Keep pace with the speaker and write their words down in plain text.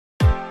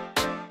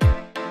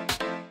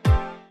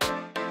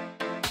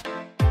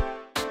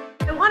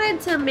wanted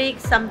to make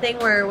something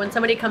where when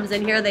somebody comes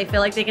in here, they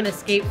feel like they can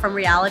escape from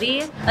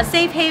reality. A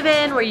safe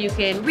haven where you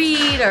can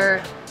read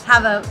or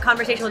have a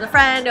conversation with a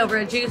friend over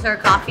a juice or a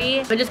coffee,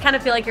 and just kind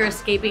of feel like you're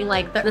escaping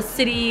like the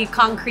city,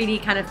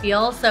 concrete-y kind of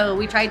feel. So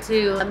we tried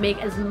to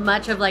make as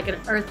much of like an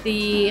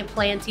earthy,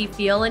 planty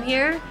feel in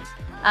here.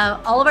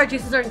 All of our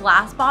juices are in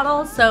glass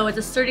bottles, so it's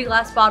a sturdy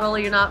glass bottle.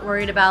 You're not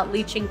worried about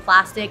leaching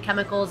plastic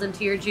chemicals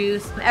into your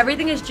juice.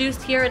 Everything is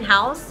juiced here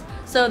in-house.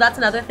 So that's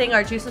another thing,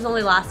 our juices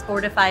only last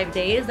 4 to 5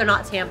 days. They're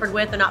not tampered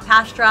with, they're not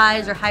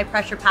pasteurized or high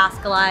pressure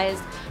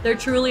pascalized. They're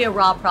truly a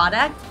raw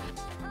product.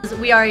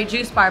 We are a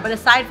juice bar, but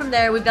aside from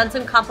there, we've done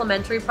some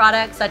complementary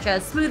products such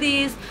as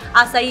smoothies,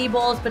 acai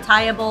bowls,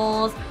 pitaya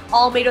bowls,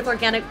 all made with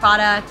organic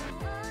product.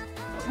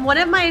 One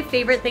of my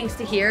favorite things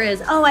to hear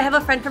is, oh, I have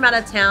a friend from out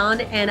of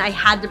town and I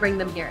had to bring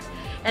them here.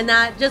 And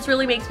that just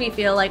really makes me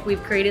feel like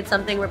we've created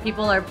something where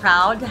people are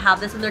proud to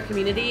have this in their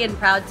community and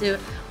proud to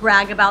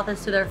brag about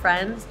this to their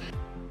friends.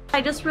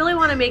 I just really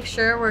want to make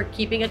sure we're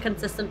keeping a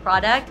consistent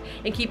product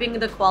and keeping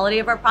the quality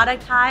of our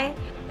product high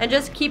and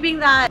just keeping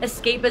that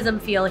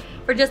escapism feel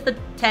for just the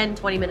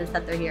 10-20 minutes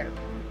that they're here.